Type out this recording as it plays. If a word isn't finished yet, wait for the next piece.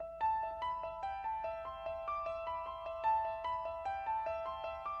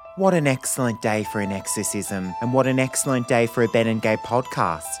What an excellent day for an exorcism, and what an excellent day for a Ben and Gabe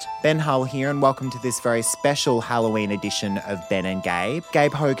podcast. Ben Hull here, and welcome to this very special Halloween edition of Ben and Gabe.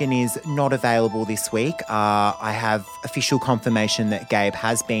 Gabe Hogan is not available this week. I have official confirmation that Gabe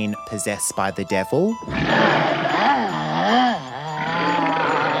has been possessed by the devil.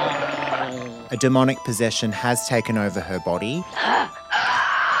 A demonic possession has taken over her body.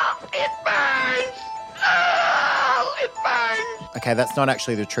 It burns! Oh, it burns! Okay, that's not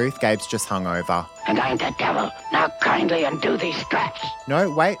actually the truth. Gabe's just hungover. And I'm the devil. Now kindly undo these straps. No,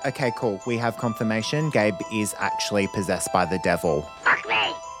 wait. Okay, cool. We have confirmation. Gabe is actually possessed by the devil. Fuck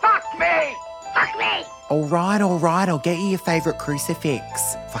me! Fuck me! Fuck me! All right. I'll get you your favourite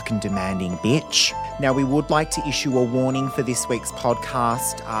crucifix. Fucking demanding bitch. Now, we would like to issue a warning for this week's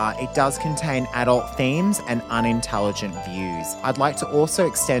podcast. It does contain adult themes and unintelligent views. I'd like to also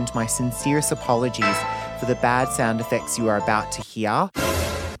extend my sincerest apologies for the bad sound effects you are about to hear.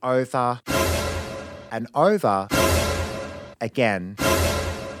 Over and over again.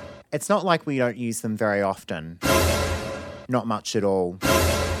 It's not like we don't use them very often. Not much at all.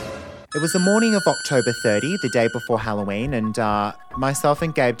 It was the morning of October 30, the day before Halloween, and myself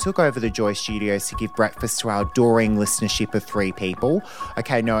and Gabe took over the Joy Studios to give breakfast to our adoring listenership of 3 people.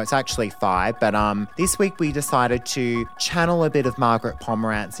 Okay, no, it's actually 5, but this week we decided to channel a bit of Margaret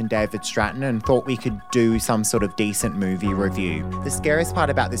Pomerantz and David Stratton and thought we could do some sort of decent movie review. The scariest part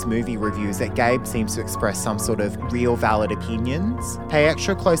about this movie review is that Gabe seems to express some sort of real valid opinions. Pay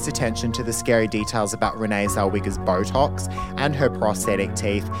extra close attention to the scary details about Renee Zellweger's Botox and her prosthetic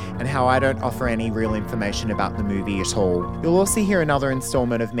teeth, and how I don't offer any real information about the movie at all. You'll also hear another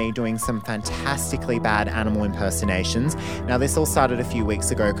installment of me doing some fantastically bad animal impersonations. Now, this all started a few weeks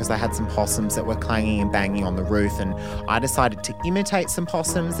ago because I had some possums that were clanging and banging on the roof, and I decided to imitate some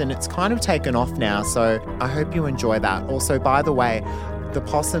possums, and it's kind of taken off now, so I hope you enjoy that. Also, by the way, the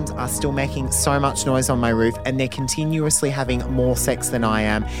possums are still making so much noise on my roof, and they're continuously having more sex than I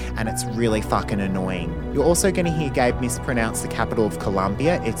am, and it's really fucking annoying. You're also going to hear Gabe mispronounce the capital of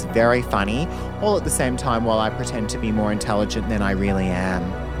Colombia. It's very funny, all at the same time while I pretend to be more intelligent than I really am.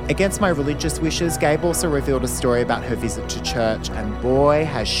 Against my religious wishes, Gabe also revealed a story about her visit to church, and boy,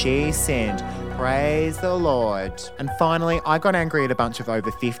 has she sinned. Praise the Lord. And finally, I got angry at a bunch of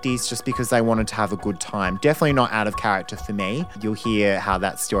over 50s just because they wanted to have a good time. Definitely not out of character for me. You'll hear how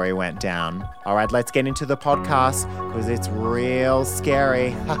that story went down. All right, let's get into the podcast because it's real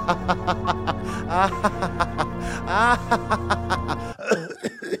scary.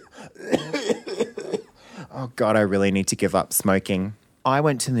 Oh God, I really need to give up smoking. I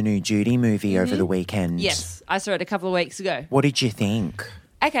went to the new Judy movie over the weekend. Yes, I saw it a couple of weeks ago. What did you think?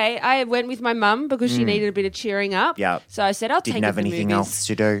 Okay, I went with my mum because she needed a bit of cheering up. Yep. So I said, I'll take Didn't her have to the anything movies. else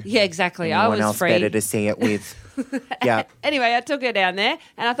to do. Yeah, exactly. I Anyone was else free. better to see it with. Yeah. Anyway, I took her down there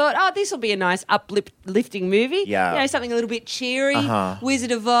and I thought, this will be a nice uplifting movie. Yeah. You know, something a little bit cheery. Uh-huh.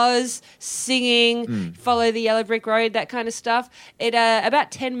 Wizard of Oz, singing, follow the yellow brick road, that kind of stuff. It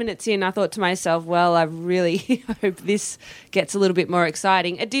about 10 minutes in, I thought to myself, well, I really hope this gets a little bit more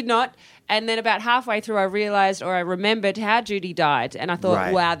exciting. It did not. And then about halfway through, I realised or I remembered how Judy died. And I thought,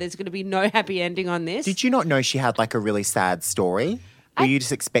 Right. wow, there's going to be no happy ending on this. Did you not know she had like a really sad story? Were you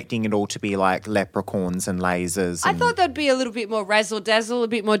just expecting it all to be like leprechauns and lasers? I And... thought there'd be a little bit more razzle-dazzle, a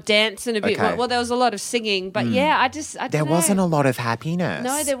bit more dance and a bit Okay. more... Well, there was a lot of singing. But yeah, I don't There know. wasn't a lot of happiness.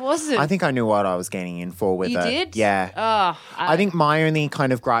 No, there wasn't. I think I knew what I was getting in for with You it. did? Yeah. Oh, I think my only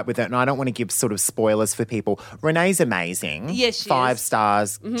kind of gripe with it, and I don't want to give sort of spoilers for people, Renee's amazing. Yes, she 5 is.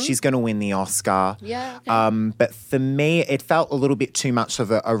 stars. She's going to win the Oscar. Yeah, okay. But for me, it felt a little bit too much of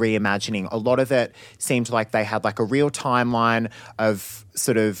a reimagining. A lot of it seemed like they had like a real timeline of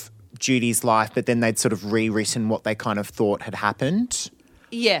sort of Judy's life, but then they'd sort of rewritten what they kind of thought had happened.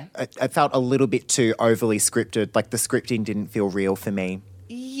 yeah. It felt a little bit too overly scripted. Like the scripting didn't feel real for me.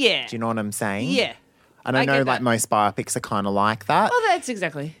 Yeah. Do you know what I'm saying? Yeah. And I I know get like that. most biopics are kind of like that. Well, that's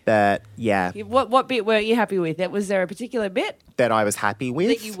exactly. But yeah, What bit weren't you happy with? Was there a particular bit that I was happy with.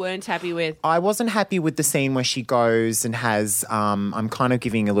 that you weren't happy with? I wasn't happy with the scene where she goes and has, I'm kind of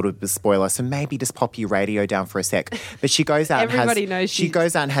giving a little bit of spoiler, so maybe just pop your radio down for a sec. But she goes out Everybody and knows she she's-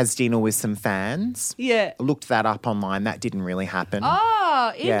 goes out and has dinner with some fans. Yeah. I looked that up online. That didn't really happen.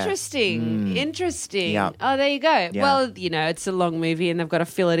 Oh, Yeah. interesting. Interesting. Yeah. Oh, there you go. Yeah. Well, you know, it's a long movie and they've got to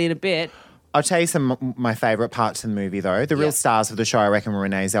fill it in a bit. I'll tell you some of my favourite parts of the movie, though. The real Yeah. stars of the show, I reckon, were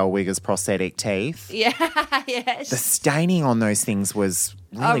Renee Zellweger's prosthetic teeth. Yeah, yes. The staining on those things was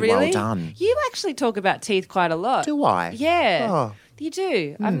really, Oh, really? well done. You actually talk about teeth quite a lot. Do I? Yeah. Oh. You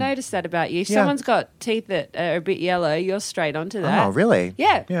do. I've noticed that about you. If Yeah. someone's got teeth that are a bit yellow, you're straight onto that. Oh, really?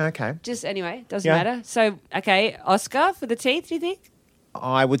 Yeah. Yeah, okay. Just anyway, doesn't Yeah. matter. So, okay, Oscar for the teeth, do you think?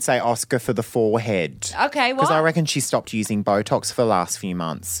 I would say Oscar for the forehead. Okay, Because I what? reckon she stopped using Botox for the last few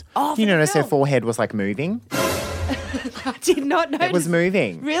months. Oh, you for notice her real? forehead was like moving? I did not notice. It was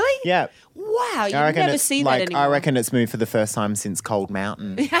moving. Really? Yeah. Wow, you I reckon never it's see like, that anymore. I reckon it's moved for the first time since Cold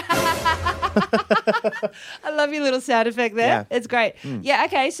Mountain. I love your little sound effect there. Yeah. It's great. Yeah,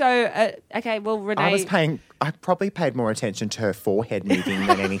 okay, so, well, Renee... I probably paid more attention to her forehead moving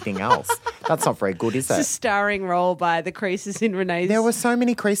than anything else. That's not very good, is It's a it? starring role by the creases in Renee's... There were so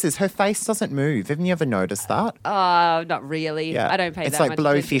many creases. Her face doesn't move. Haven't you ever noticed that? Oh, not really. I don't pay It's that like much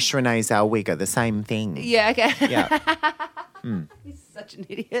attention. Blowfish Renee Zellweger, the same thing. Yeah, okay. Yeah. He's such an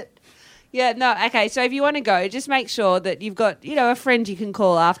idiot. Yeah, no, okay. So if you want to go, just make sure that you've got, a friend you can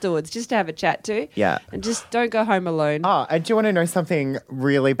call afterwards just to have a chat to. Yeah. And just don't go home alone. Oh, and do you want to know something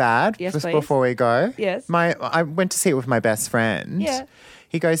really bad? Yes, just please. before we go? Yes. I went to see it with my best friend. Yeah.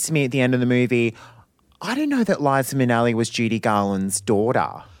 He goes to me at the end of the movie, I didn't know that Liza Minnelli was Judy Garland's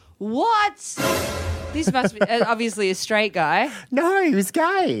daughter. What? This must be obviously a straight guy. No, he was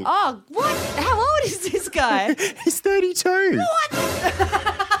gay. Oh, what? How old is this guy? He's 32.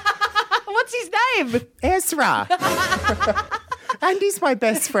 What's his name? Ezra. And he's my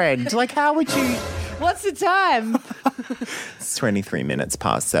best friend. Like, how would you... What's the time? It's 23 minutes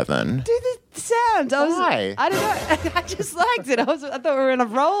past 7. Do the sound. Why? I don't know. I just liked it. I thought we were on a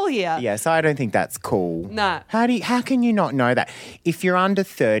roll here. Yes, I don't think that's cool. No. How can you not know that? If you're under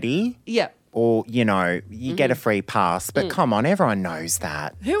 30... Yeah. Or, you get a free pass. But come on, everyone knows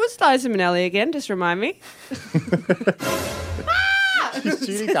that. Who was Liza Minnelli again? Just remind me. She's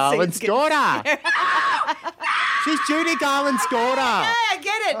Judy Garland's daughter. She's Judy Garland's daughter. Yeah, I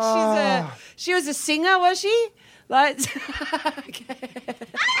get it. She was a singer, was she? Like,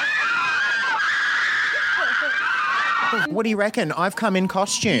 What do you reckon? I've come in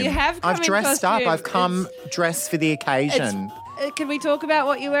costume. You have come I've in dressed costume. up. I've come dressed for the occasion. Can we talk about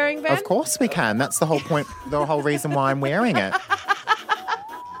what you're wearing, Ben? Of course we can. That's the whole point, the whole reason why I'm wearing it.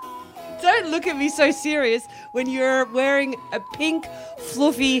 Don't look at me so serious when you're wearing a pink,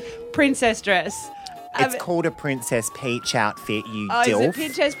 fluffy princess dress. It's called a Princess Peach outfit, you Oh, dilf. is it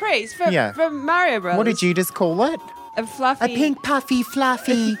Princess Priest Yeah. from Mario Bros? What did you just call it? A fluffy... A pink, puffy,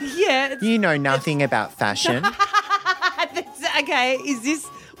 fluffy. Yeah. You know nothing about fashion. Okay, is this...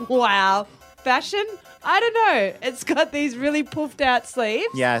 Wow. Fashion? I don't know. It's got these really puffed out sleeves.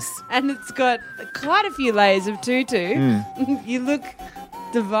 Yes. And it's got quite a few layers of tutu. You look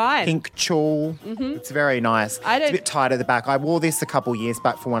divine. Pink tulle. It's very nice. I It's don't- a bit tight at the back. I wore this a couple years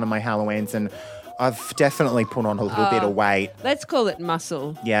back for one of my Halloweens and I've definitely put on a little bit of weight. Let's call it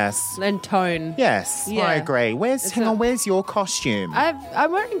muscle Yes. and tone. Yes, Yeah. I agree. Where's your costume?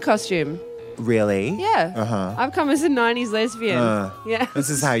 I'm wearing costume. Really? Yeah. Uh-huh. I've come as a 90s lesbian. Yeah. This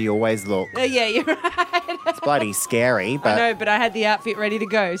is how you always look. Yeah, you're right. It's bloody scary, but I know, but I had the outfit ready to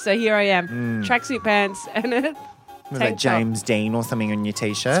go. So here I am. Tracksuit pants and a with tank that James Dean or something on your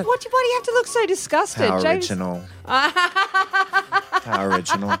t-shirt. top. Why do you have to look so disgusted? How James? original. How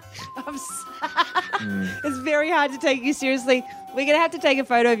original. It's very hard to take you seriously. We're going to have to take a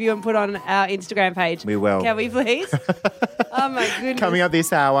photo of you and put on our Instagram page. We will. Can we please? Oh, my goodness. Coming up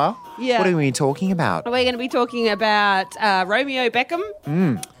this hour, Yeah. what are we talking about? We're going to be talking about Romeo Beckham.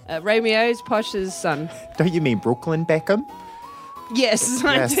 Romeo's Posh's son. Don't you mean Brooklyn Beckham? Yes,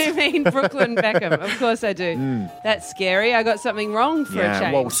 I Yes. do mean Brooklyn Beckham. Of course I do. That's scary. I got something wrong for a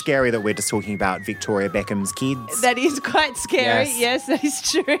change. well, scary that we're just talking about Victoria Beckham's kids. That is quite scary. Yes. Yes, that is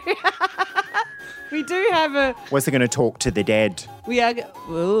true. We do have a... We're going to talk to the dead. We are...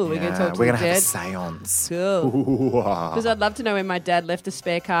 Ooh, we're going to talk to We're the gonna have a dead. seance. Cool. Because I'd love to know when my dad left a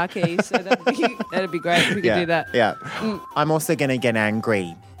spare car key. So that'd be great if we could do that. Yeah. I'm also going to get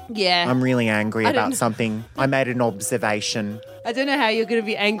angry. Yeah. I'm really angry I don't about know. something. I made an observation. I don't know how you're going to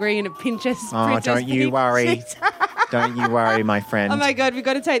be angry in a princess. Oh, don't you pink worry. suit. Don't you worry, my friend. Oh my God, we've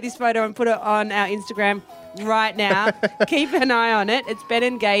got to take this photo and put it on our Instagram right now. Keep an eye on it. It's Ben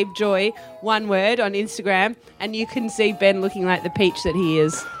and Gabe Joy, one word, on Instagram. And you can see Ben looking like the peach that he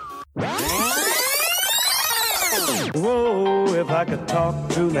is. Whoa, if I could talk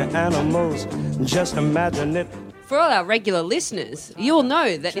to the animals, just imagine it. For all our regular listeners, you'll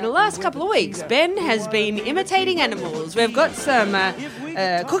know that in the last couple of weeks, Ben has been imitating animals. We've got some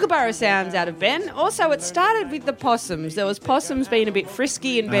kookaburra sounds out of Ben. Also, it started with the possums. There was possums being a bit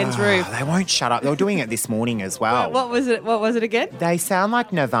frisky in Ben's roof. They won't shut up. They were doing it this morning as well. What was it? What was it again? They sound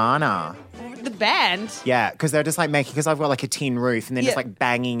like Nirvana. The band. Yeah, because they're just like making, because I've got like a tin roof and then just Yeah. like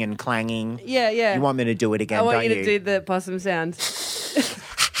banging and clanging. Yeah, yeah. You want me to do it again, I want don't you to do the possum sounds.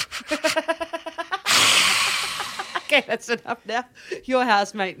 Okay, that's enough now. Your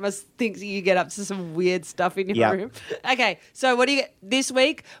housemate must think you get up to some weird stuff in your Yep. room. Okay, so what do you get this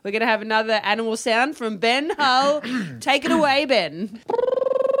week? We're going to have another animal sound from Ben Hull. Take it away, Ben.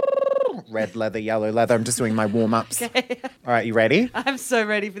 Red leather, yellow leather. I'm just doing my warm-ups. Okay. All right, you ready? I'm so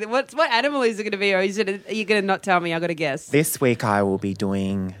ready for this. What animal is it going to be, or are you going to not tell me? I've got to guess. This week I will be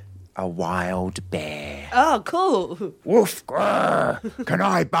doing a wild bear. Oh, cool. Woof, grrr. Can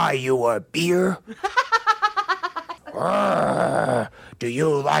I buy you a beer? Grrr. Do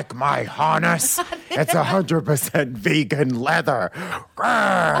you like my harness? It's 100% vegan leather.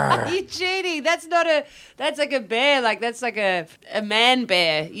 Grrr. You cheating. That's like a bear. Like, that's like a man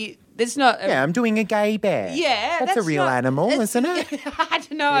bear. That's not. Yeah, I'm doing a gay bear. Yeah, That's a real not- animal, it's- isn't it? I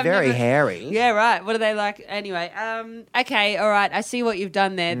don't know. They're I've very never- hairy. Yeah, right. What are they like? Anyway, okay, all right. I see what you've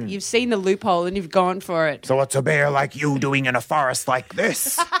done there. You've seen the loophole and you've gone for it. So what's a bear like you doing in a forest like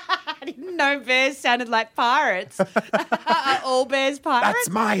this? I didn't know bears sounded like pirates. Are all bears pirates? That's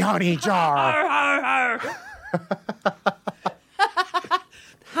my honey jar.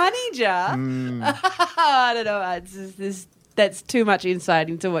 Honey jar? I don't know. It's just this. That's too much insight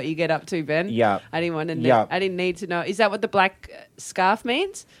into what you get up to, Ben. Yep. I didn't want to know. Yep. I didn't need to know. Is that what the black scarf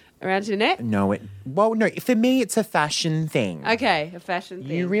means around your neck? No, for me it's a fashion thing. Okay, a fashion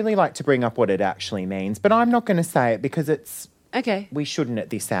thing. You really like to bring up what it actually means, but I'm not going to say it because Okay. we shouldn't at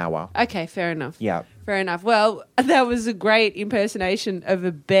this hour. Okay, fair enough. Yeah. Fair enough. Well, that was a great impersonation of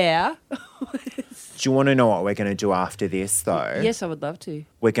a bear. Do you want to know what we're going to do after this, though? Yes, I would love to.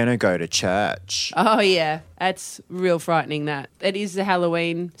 We're going to go to church. Oh, yeah. That's real frightening, that. It is the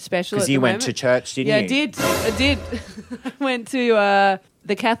Halloween special. Because you went to church, didn't you? I did. I went to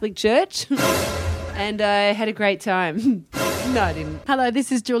the Catholic Church and I had a great time. No, I didn't. Hello, this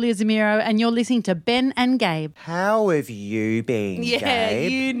is Julia Zamiro, and you're listening to Ben and Gabe. How have you been, Yeah,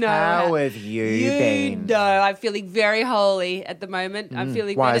 Gabe? you know. How have you been? No, I'm feeling very holy at the moment. I'm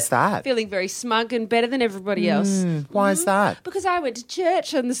feeling Why better- is that? Feeling very smug and better than everybody else. Why is that? Because I went to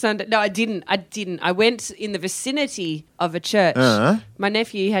church on the Sunday. No, I didn't. I went in the vicinity of a church. My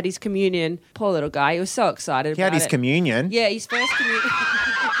nephew had his communion. Poor little guy. He was so excited He about had his it. communion. Yeah, his first communion.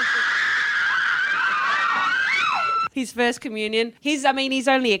 His first communion. He's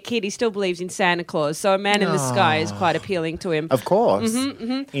only a kid. He still believes in Santa Claus. So a man in the sky is quite appealing to him. Of course.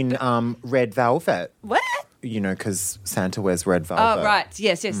 Mm-hmm, In red velvet. What? You know, because Santa wears red velvet. Oh, right.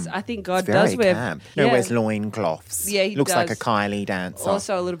 Yes. I think God Very does wear. camp. No, Yeah. wears loincloths. Yeah, he Looks like a does. Kylie dancer.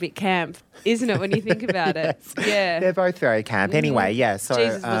 Also a little bit camp, isn't it, when you think about it? Yeah. They're both very camp. Anyway, yeah. So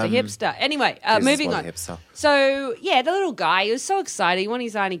Jesus was a hipster. Anyway, Jesus moving was a on. hipster. So, yeah, the little guy, he was so excited. He wanted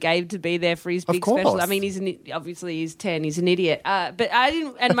his Auntie Gabe to be there for his big special. course. I mean, obviously he's 10, he's an idiot. But I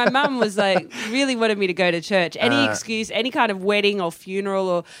didn't, and my mum was like, really wanted me to go to church. Any excuse, any kind of wedding or funeral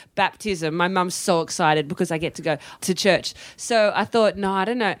or baptism, my mum's so excited because I get to go to church. So I thought, no, I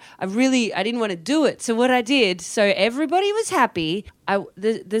don't know. I didn't want to do it. So what I did, so everybody was happy.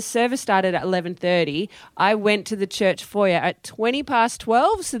 The service started at 11:30. I went to the church foyer at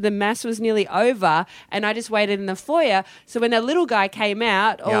 12:20, so the mass was nearly over, and I just waited in the foyer. So when that little guy came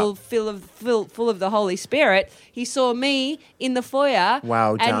out, all full of the Holy Spirit, he saw me in the foyer.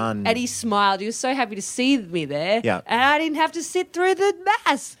 Well and, done. And he smiled. He was so happy to see me there. Yeah. And I didn't have to sit through the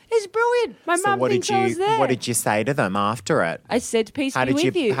mass. It's brilliant. My So mum what thinks did I was there. what did you say to them after it? I said, peace How be did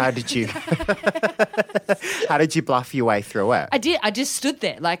with you you. how did you how did you bluff your way through it? I did. I just stood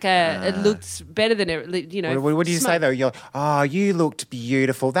there like it looked better than it. You know. What do you say smart. though? You're you looked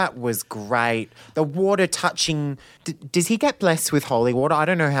beautiful. That was great. The water touching. Does he get blessed with holy water? I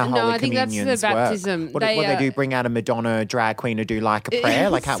don't know how No, holy I think that's the communions baptism. work. What They, do they do? Bring out a Madonna drag queen to do like a prayer?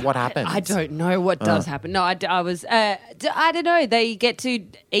 Like what happens? I don't know what does happen. No, I was. I don't know. They get to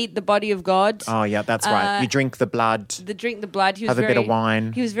eat the body of God. Oh yeah, that's right. You drink the blood. Drink the blood. He was Have a bit of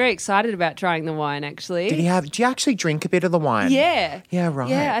wine. He was very excited about trying the wine. Actually, Do you actually drink a bit of the wine? Yeah. Yeah, right.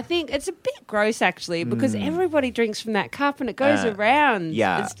 Yeah, I think it's a bit gross actually because everybody drinks from that cup and it goes around.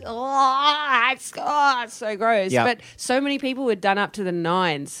 yeah. It's so gross. Yeah. But so many people were done up to the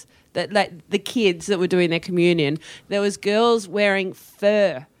nines. That like the kids that were doing their communion, there was girls wearing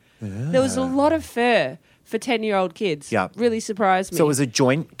fur. There was a lot of fur for 10-year-old kids. Yeah. Really surprised me. So it was a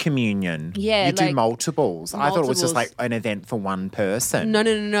joint communion. Yeah, You do like- multiples. I thought it was just Multiples. like an event for one person. No.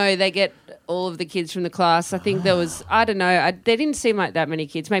 They get all of the kids from the class. I think there was, I don't know, there didn't seem like that many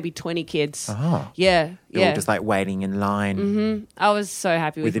kids, maybe 20 kids. Oh. Yeah. You're all just like waiting in line I was so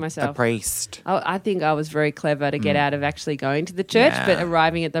happy with with a myself. priest. I think I was very clever to get out of actually going to the church, but Yeah.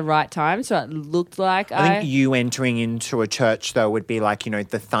 arriving at the right time, so it looked like I think you entering into a church though would be like,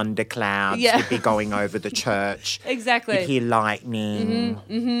 the thunderclouds Yeah. would be going over the church. Exactly. You'd hear lightning.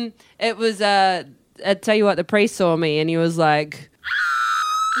 It was I tell you what, the priest saw me and he was like,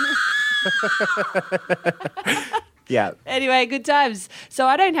 Yeah. anyway, good times. So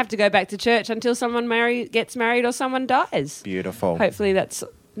I don't have to go back to church until someone gets married or someone dies. Beautiful. Hopefully that's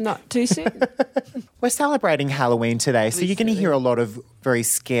not too soon. We're celebrating Halloween today, so you're going to hear a lot of very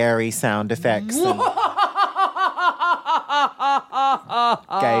scary sound effects. And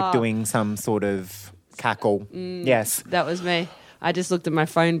Gabe doing some sort of cackle. Yes. That was me. I just looked at my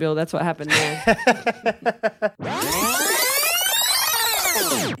phone bill. That's what happened there.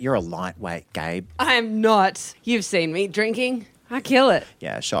 You're a lightweight, Gabe. I am not. You've seen me drinking. I kill it.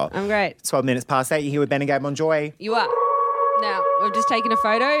 Yeah, sure. I'm great. 12 minutes past 8, you're here with Ben and Gabe on Joy. You are. Now, we've just taken a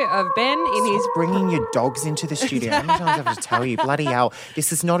photo of Ben in his... Bringing your dogs into the studio. How many times have I to tell you? Bloody hell.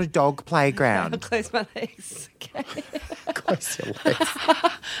 This is not a dog I'll playground. close my legs. Okay. Close your legs.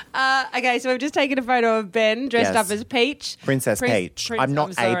 Okay, so we've just taken a photo of Ben dressed Yes. up as Peach. Princess Peach. I'm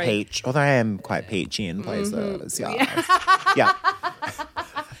not a sorry. peach, although I am quite peachy in places. Yeah.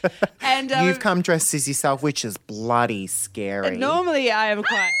 And You've come dressed as yourself, which is bloody scary. normally I'm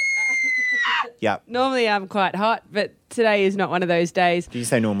quite hot, but today is not one of those days. Do you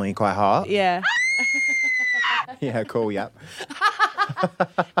say normally quite hot? Yeah. Yeah, cool, yep.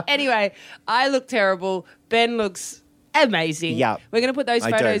 Anyway, I look terrible. Ben looks amazing. Yeah. We're going to put those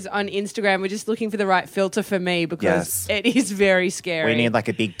I do. photos on Instagram. We're just looking for the right filter for me because Yes. it is very scary. We need like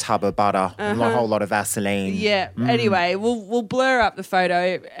a big tub of butter and a whole lot of Vaseline. Yeah. Anyway, we'll blur up the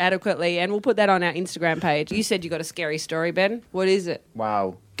photo adequately and we'll put that on our Instagram page. You said you got a scary story, Ben. What is it?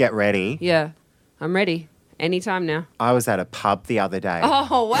 Wow. Get ready. Yeah. I'm ready. Anytime now. I was at a pub the other day.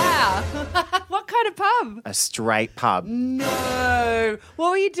 Oh, wow. What kind of pub? A straight pub. No.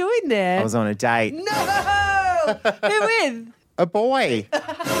 What were you doing there? I was on a date. No. Who with? A boy.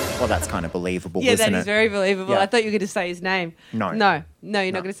 Well, that's kind of believable, Yeah, isn't that it? is very believable. Yeah. I thought you were going to say his name. No. No,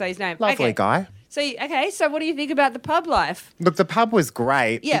 you're not going to say his name. Lovely Okay. guy. So, so what do you think about the pub life? Look, the pub was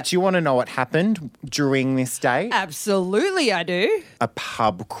great. Yeah. But do you want to know what happened during this date? Absolutely, I do. A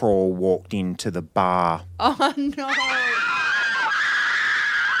pub crawl walked into the bar. Oh, no.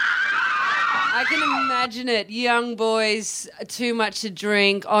 I can imagine it. Young boys, too much to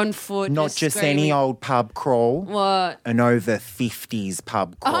drink, on foot. Not just screaming. any old pub crawl. What? An over 50s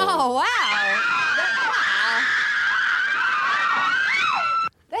pub crawl. Oh, wow.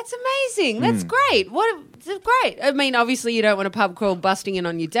 That's amazing. That's great. Great. I mean, obviously you don't want a pub crawl busting in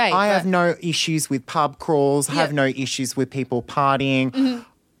on your date. I but- have no issues with pub crawls. I have no issues with people partying.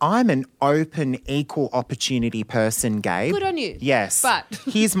 I'm an open, equal opportunity person, Gabe. Good on you. Yes. But-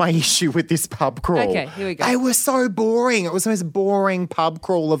 here's my issue with this pub crawl. Okay, here we go. They were so boring. It was the most boring pub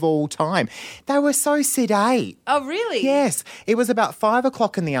crawl of all time. They were so sedate. Oh, really? Yes. It was about 5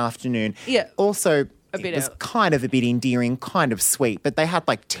 o'clock in the afternoon. Yeah. Also, bit it was out. kind of a bit endearing, kind of sweet, but they had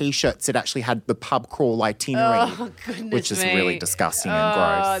like T-shirts that actually had the pub crawl itinerary, Oh, goodness which is me. really disgusting and Oh,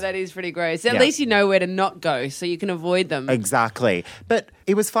 gross. that is pretty gross. At Yeah. least you know where to not go so you can avoid them. Exactly. But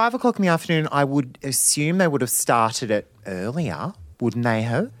it was 5 o'clock in the afternoon. I would assume they would have started it earlier, wouldn't they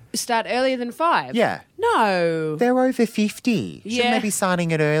have? Start earlier than 5? Yeah. No. They're over 50. Shouldn't Yeah. they be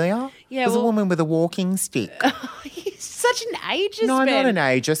starting it earlier? Yeah, There's a well- woman with a walking stick. He's such an ageist, No, Ben. not an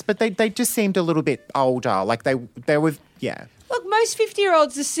ageist, but they just seemed a little bit older. Like they were, yeah. Look, most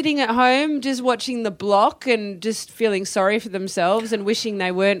 50-year-olds are sitting at home just watching The Block and just feeling sorry for themselves and wishing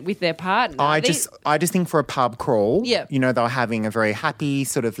they weren't with their partner. I just think for a pub crawl, Yeah. you know, they were having a very happy,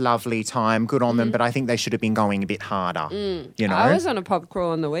 sort of lovely time. Good on them, but I think they should have been going a bit harder. You know, I was on a pub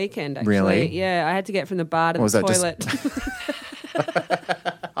crawl on the weekend, actually. Really? Yeah, I had to get from the bar to Or was the that just- toilet.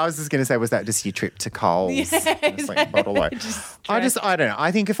 I was just going to say, was that just your trip to Coles? It's like bottle load. I don't know.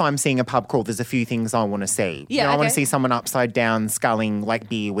 I think if I'm seeing a pub crawl, there's a few things I want to see. Yeah, You know, I want okay. to see someone upside down sculling like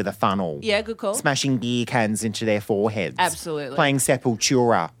beer with a funnel. Yeah, good call. Smashing beer cans into their foreheads. Absolutely. Playing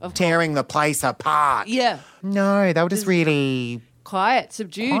Sepultura. Tearing the place apart. Yeah. No, they were just really Quiet,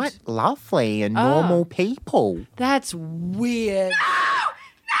 subdued. quite lovely and normal people. That's weird.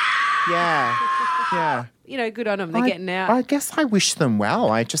 Yeah. Yeah. You know, good on them. They're getting out. I guess I wish them well.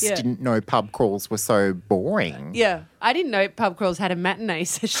 I just Yeah. didn't know pub crawls were so boring. Yeah. I didn't know pub crawls had a matinee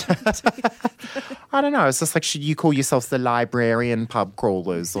session. I don't know. It's just like, should you call yourselves the librarian pub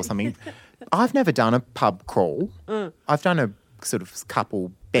crawlers or something? I've never done a pub crawl. I've done a sort of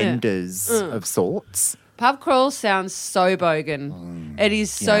couple benders of sorts. Pub crawl sounds so bogan. It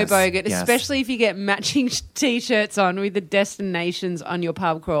is so yes, bogan, yes. especially if you get matching T-shirts on with the destinations on your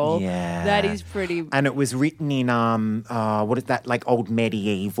pub crawl. Yeah. That is pretty... And it was written in, what is that, like old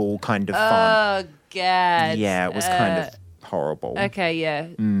medieval kind of font. Oh, God. Yeah, it was kind of horrible. Okay, yeah.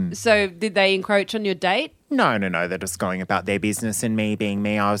 So did they encroach on your date? No. They're just going about their business and me being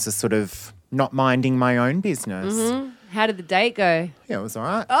me. I was just sort of not minding my own business. How did the date go? Yeah, it was all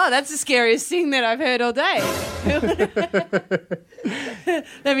right. Oh, that's the scariest thing that I've heard all day.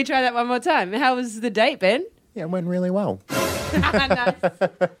 Let me try that one more time. How was the date, Ben? Yeah, it went really well. Nice.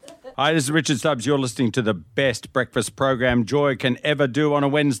 Hi, this is Richard Stubbs. You're listening to the best breakfast program Joy can ever do on a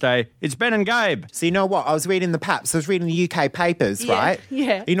Wednesday. It's Ben and Gabe. So you know what? I was reading the Paps. I was reading the UK papers, Yeah, right?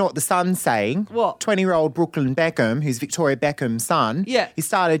 yeah. You know what the Sun's saying? What? 20-year-old Brooklyn Beckham, who's Victoria Beckham's son. Yeah. He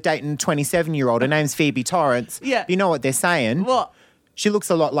started dating a 27-year-old. Her name's Phoebe Torrance. Yeah. You know what they're saying? What? She looks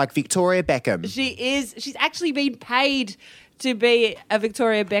a lot like Victoria Beckham. She's actually been paid to be a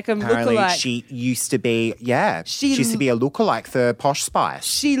Victoria Beckham Apparently, lookalike. she used to be, she She used to be a lookalike for Posh Spice.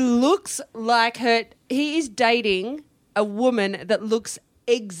 She looks like her. He is dating a woman that looks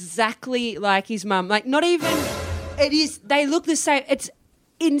exactly like his mum. Like, not even. It is. They look the same. It's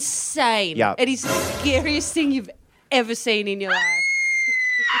insane. Yep. It is the scariest thing you've ever seen in your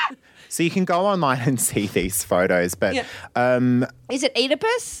life. So you can go online and see these photos, but Yeah. Is it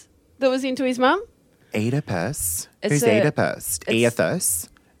Oedipus that was into his mum? Oedipus? It's Who's a- Oedipus? Aethus?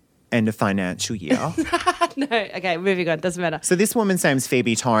 End of financial year. No. Okay, moving on. Doesn't matter. So this woman's name's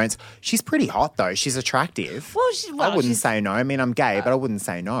Phoebe Torrance. She's pretty hot though. She's attractive. Well, I wouldn't she's- say no. I mean, I'm gay, but I wouldn't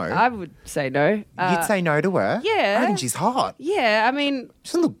say no. I would say no. You'd say no to her? yeah. I think she's hot. Yeah, I mean,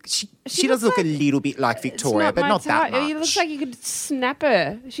 She does looks look a like- little bit like Victoria, it's but my not that type. much. It looks like you could snap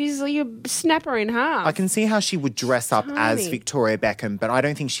her. You snap her in half. I can see how she would dress up as Tiny. Victoria Beckham, but I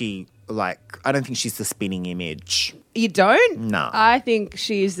don't think she's the spinning image. You don't? No. I think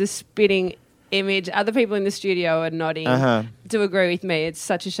she is the spitting image. Other people in the studio are nodding to agree with me. It's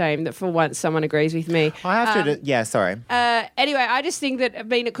such a shame that for once someone agrees with me. I have to. Yeah, sorry. Anyway, I just think that, I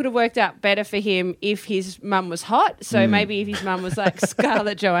mean, it could have worked out better for him if his mum was hot. So maybe if his mum was like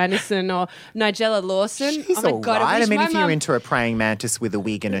Scarlett Johansson or Nigella Lawson. She's oh my all God, right. I wish mean, my if you're mum- into a praying mantis with a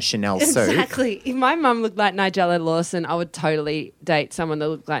wig and a Chanel suit, Exactly. If my mum looked like Nigella Lawson, I would totally date someone that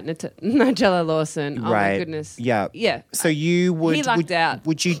looked like Nigella Lawson. Oh right? my goodness. Yeah, Yeah. So you would? He lucked out.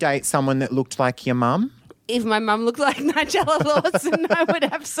 Would you date someone that looked like your mum? If my mum looked like Nigella Lawson, I would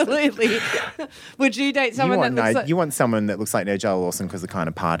absolutely. Would you date someone that looks like? You want someone that looks like Nigella Lawson because the kind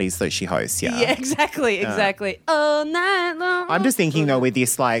of parties that she hosts. Yeah. Yeah, exactly. All night long. I'm just thinking though, with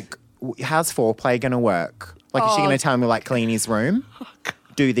this, like, how's foreplay going to work? Like, is she going to tell him to like clean his room,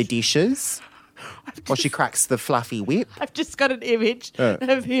 do the dishes, or she cracks the fluffy whip? I've just got an image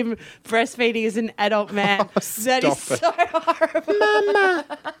of him breastfeeding as an adult man. That is stop it. so horrible.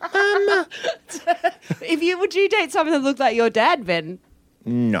 Mama. Would you date someone that looked like your dad, Ben?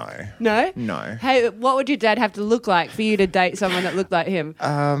 No. No? No. Hey, what would your dad have to look like for you to date someone that looked like him?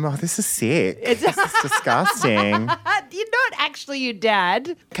 Oh, this is sick. This is disgusting. You're not actually your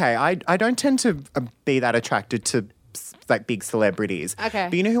dad. Okay, I don't tend to be that attracted to like big celebrities. Okay.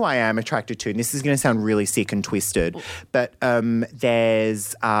 But you know who I am attracted to? And this is going to sound really sick and twisted, but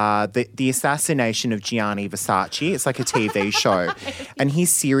there's the assassination of Gianni Versace. It's like a TV show. And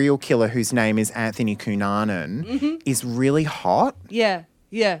his serial killer, whose name is Anthony Cunanan, is really hot. Yeah.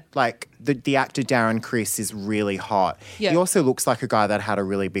 Yeah. Like the actor Darren Criss is really hot. Yeah. He also looks like a guy that I had a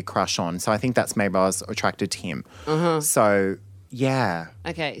really big crush on. So I think that's maybe I was attracted to him. So yeah.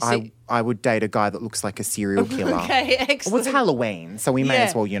 Okay. So, I would date a guy that looks like a serial killer. okay, excellent. Well, it's Halloween, so we may Yeah.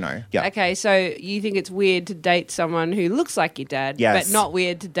 as well, Yeah. Okay, so you think it's weird to date someone who looks like your dad, Yes. but not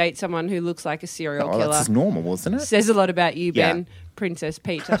weird to date someone who looks like a serial Oh, killer. that's just normal, isn't it? Says a lot about you, Yeah. Ben. Princess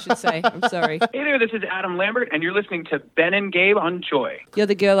Peach, I should say. I'm sorry. Hey there, this is Adam Lambert, and you're listening to Ben and Gabe on Joy. You're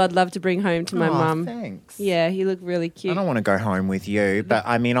the girl I'd love to bring home to my Oh, mum. thanks. Yeah, you look really cute. I don't want to go home with you, but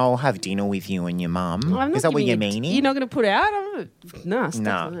I mean, I'll have dinner with you and your mum. I'm not Is that what giving you're you- meaning? You're not going to put out? No, stop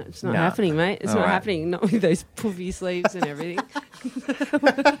No. that. It's not No. happening, mate. It's All not right. happening. Not with those puffy sleeves and everything.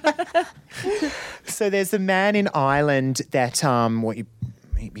 So there's a man in Ireland that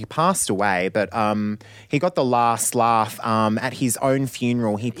he passed away, but he got the last laugh at his own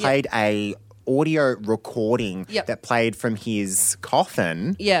funeral. He played a audio recording Yep. that played from his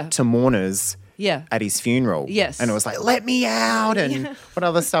coffin Yeah. to mourners Yeah. at his funeral. Yes. And it was like, let me out. And what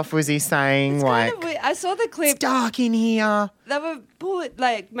other stuff was he saying? It's like, kind of weird. I saw the it's clip. dark in here. They were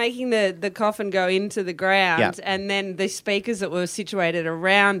making the coffin go into the ground, Yeah. and then the speakers that were situated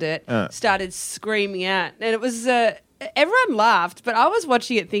around it started screaming out, and it was everyone laughed, but I was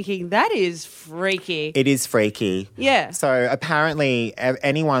watching it thinking that is freaky. It is freaky. Yeah. So apparently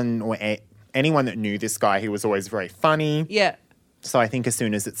anyone that knew this guy, he was always very funny. Yeah. So I think as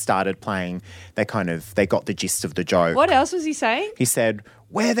soon as it started playing, they got the gist of the joke. What else was he saying? He said,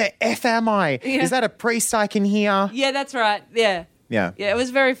 "Where the F am I? Yeah. Is that a priest I can hear?" Yeah, that's right. Yeah. Yeah. Yeah, it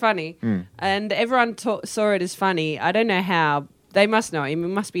was very funny, and everyone saw it as funny. I don't know how. They must know him. He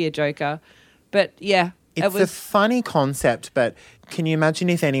must be a joker. But yeah, It's a funny concept, but can you imagine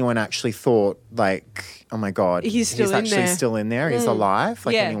if anyone actually thought, like, oh my God, He's still in actually there. still in there, he's alive?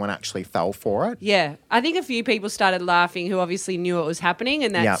 Like Yeah. anyone actually fell for it? Yeah, I think a few people started laughing who obviously knew it was happening,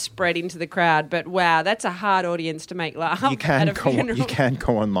 and that Yep. spread into the crowd. But wow, that's a hard audience to make laugh. You can at a funeral. you can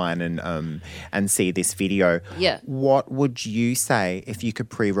go online and see this video. Yeah. What would you say if you could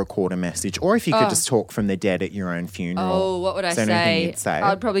pre-record a message, or if you could just talk from the dead at your own funeral? Oh, what would I Is there anything say? you'd say?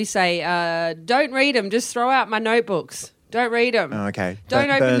 I'd probably say, don't read them. Just throw out my notebooks. Don't read them. Oh, okay. Don't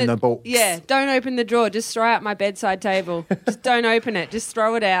Burn open the books. Yeah, don't open the drawer. Just throw out my bedside table. Just don't open it. Just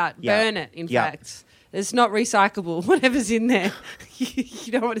throw it out. Yeah. Burn it, in Yeah. fact. It's not recyclable, whatever's in there.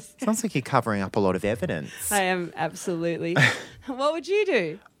 You don't want to... Sounds like you're covering up a lot of evidence. I am, absolutely. What would you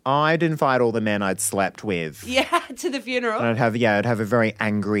do? I'd invite all the men I'd slept with. Yeah, to the funeral. And I'd have a very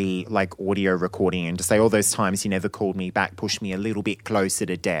angry, like, audio recording and to say, all those times you never called me back pushed me a little bit closer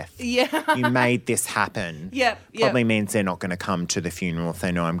to death. Yeah. You made this happen. Yep. Probably means they're not going to come to the funeral if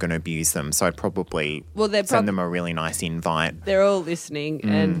they know I'm going to abuse them. So I'd probably Well, send them a really nice invite. They're all listening Mm.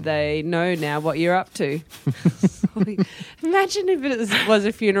 and they know now what you're up to. Imagine if it was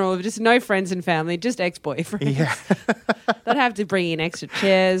a funeral of just no friends and family, just ex-boyfriends. Yeah. They'd have to bring in extra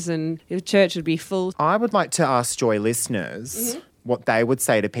chairs and the church would be full. I would like to ask Joy listeners what they would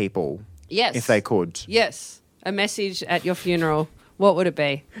say to people Yes. if they could. Yes. A message at your funeral. What would it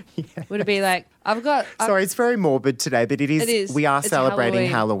be? Would it be like, Sorry, it's very morbid today, but it is. We are It's celebrating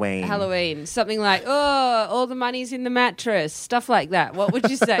Halloween. Halloween. Something like, oh, all the money's in the mattress. Stuff like that. What would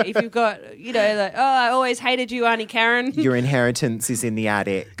you say if you've got, like, oh, I always hated you, Auntie Karen. Your inheritance is in the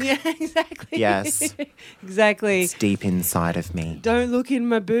attic. Yeah, exactly. Yes. Exactly. It's deep inside of me. Don't look in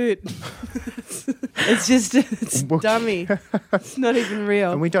my boot. It's dummy. It's not even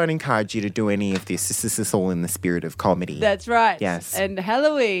real. And we don't encourage you to do any of this. This is all in the spirit of comedy. That's right. Yes. And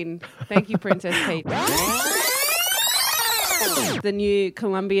Halloween. Thank you, Princess Pete. The new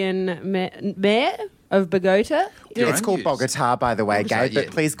Colombian mayor of Bogota. It's called Bogota, by the way, Gabe, but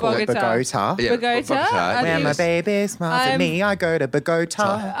please call it Bogota. Bogota. Yeah, Bogota. Bogota. Where my baby smiles at me, I go to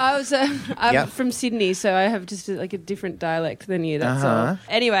Bogota. I'm Yep. from Sydney, so I have just like a different dialect than you. That's Uh-huh. all.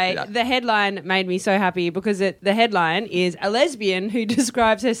 Anyway, the headline made me so happy because the headline is a lesbian who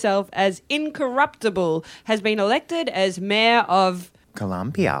describes herself as incorruptible has been elected as mayor of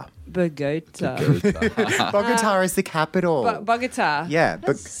Colombia. Bogota. Bogota is the capital. Bogota. Yeah,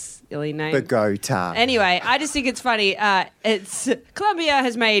 Silly name. Bogota. Anyway, I just think it's funny. Colombia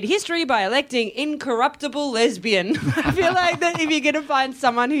has made history by electing incorruptible lesbian. I feel like that if you're going to find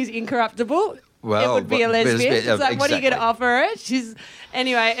someone who's incorruptible, Well, it would be a but lesbian. lesbian, It's like, what are you going to exactly. offer her?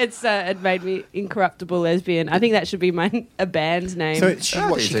 Anyway, it made me incorruptible lesbian. I think that should be a band's name. So she I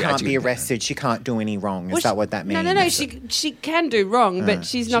think can't it's be actually- arrested. She can't do any wrong. Is Well, that what that means? No. She can do wrong, but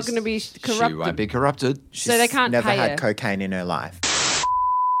she's not going to be She corrupted. won't be corrupted. so they can't never pay had her. cocaine in her life.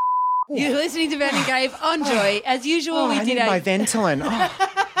 You're listening to Ben and Gabe on Joy. As usual, we I did need my Ventolin.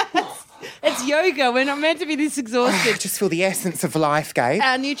 It's yoga. We're not meant to be this I exhausted. just feel the essence of life, Gabe.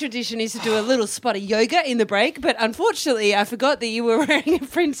 Our new tradition is to do a little spot of yoga in the break, but unfortunately, I forgot that you were wearing a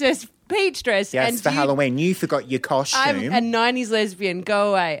Princess Peach dress. Yes, and for you- Halloween. You forgot your costume. I'm a 90s lesbian.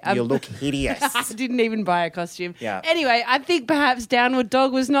 Go away. You look hideous. I didn't even buy a costume. Yeah. Anyway, I think perhaps Downward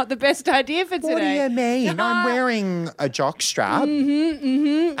Dog was not the best idea for today. What do you mean? I'm wearing a jock strap.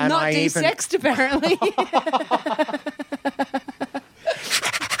 And Not I even de-sexed, apparently.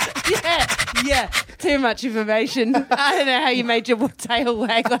 Yeah. Too much information. I don't know how you made your tail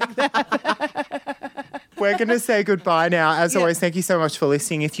wag like that. We're going to say goodbye now. As always, thank you so much for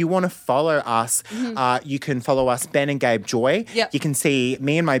listening. If you want to follow us, you can follow us, Ben and Gabe Joy. Yep. You can see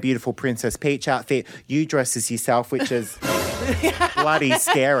me in my beautiful Princess Peach outfit. You dress as yourself, which is bloody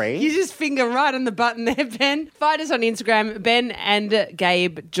scary. You just finger right on the button there, Ben. Find us on Instagram, Ben and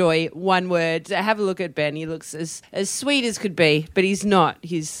Gabe Joy, one word. Have a look at Ben. He looks as sweet as could be, but he's not.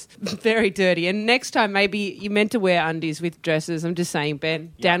 He's very dirty. And next time, maybe you're meant to wear undies with dresses. I'm just saying,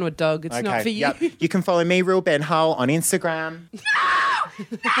 Ben. Downward Dog. It's not for you. Yep. You can follow me, Real Ben Hull, on Instagram.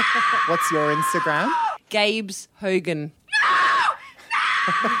 What's your Instagram? Gabe's Hogan.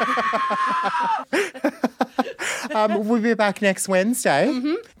 We'll be back next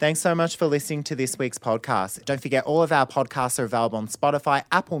Wednesday. Thanks so much for listening to this week's podcast. Don't forget, all of our podcasts are available on Spotify,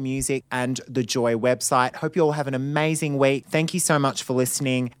 Apple Music, and the Joy website. Hope you all have an amazing week. Thank you so much for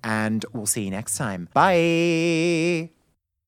listening, and we'll see you next time. Bye.